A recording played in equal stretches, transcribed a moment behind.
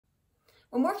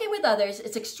When working with others,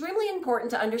 it's extremely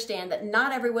important to understand that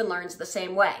not everyone learns the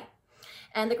same way.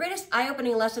 And the greatest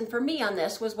eye-opening lesson for me on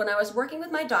this was when I was working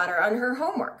with my daughter on her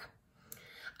homework.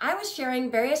 I was sharing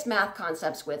various math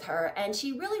concepts with her, and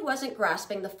she really wasn't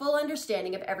grasping the full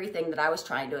understanding of everything that I was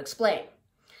trying to explain.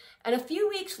 And a few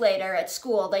weeks later at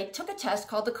school, they took a test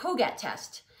called the COGAT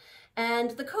test.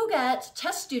 And the COGAT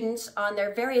tests students on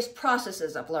their various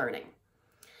processes of learning.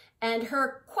 And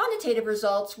her quantitative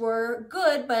results were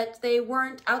good, but they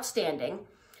weren't outstanding.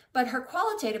 But her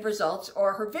qualitative results,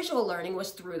 or her visual learning,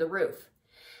 was through the roof.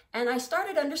 And I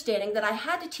started understanding that I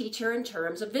had to teach her in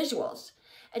terms of visuals.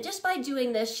 And just by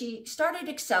doing this, she started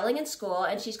excelling in school,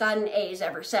 and she's gotten A's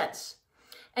ever since.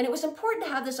 And it was important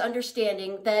to have this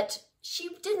understanding that she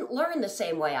didn't learn the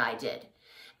same way I did.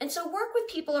 And so work with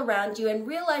people around you and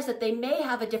realize that they may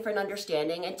have a different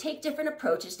understanding and take different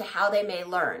approaches to how they may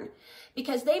learn,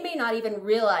 because they may not even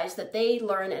realize that they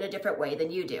learn in a different way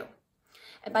than you do.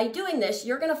 And by doing this,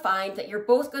 you're going to find that you're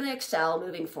both going to excel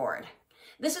moving forward.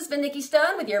 This has been Nikki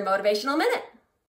Stone with your Motivational Minute.